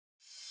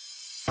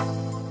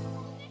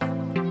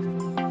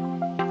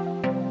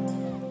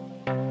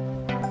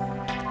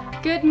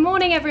Good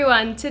morning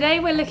everyone.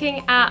 Today we're looking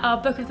at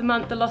our book of the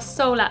month, The Lost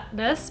Soul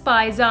Atlas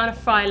by Zana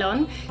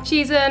Fraillon.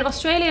 She's an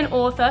Australian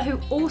author who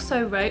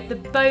also wrote The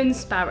Bone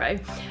Sparrow,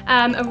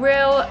 a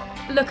real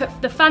look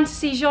at the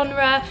fantasy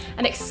genre,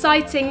 an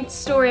exciting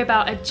story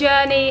about a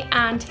journey,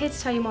 and here to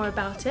tell you more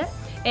about it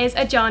is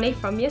Ajani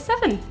from Year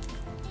 7.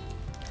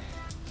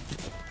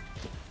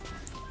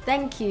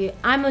 Thank you.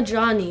 I'm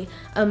Ajani,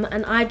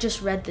 and I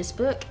just read this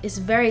book. It's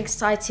a very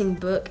exciting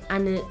book,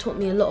 and it taught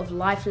me a lot of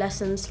life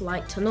lessons,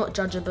 like to not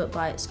judge a book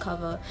by its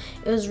cover.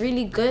 It was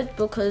really good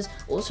because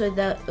also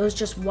it was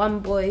just one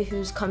boy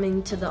who's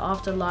coming to the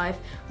afterlife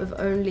with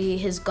only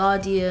his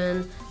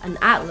guardian, an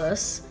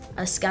atlas,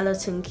 a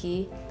skeleton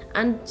key,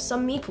 and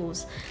some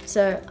meeples.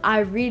 So I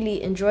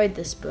really enjoyed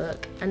this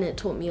book, and it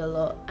taught me a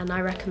lot, and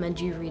I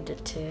recommend you read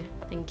it too.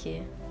 Thank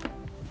you.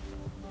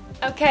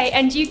 Okay,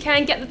 and you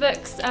can get the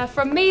books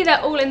from me. They're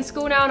all in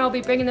school now, and I'll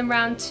be bringing them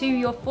round to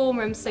your form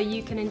room so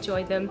you can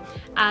enjoy them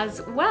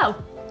as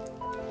well.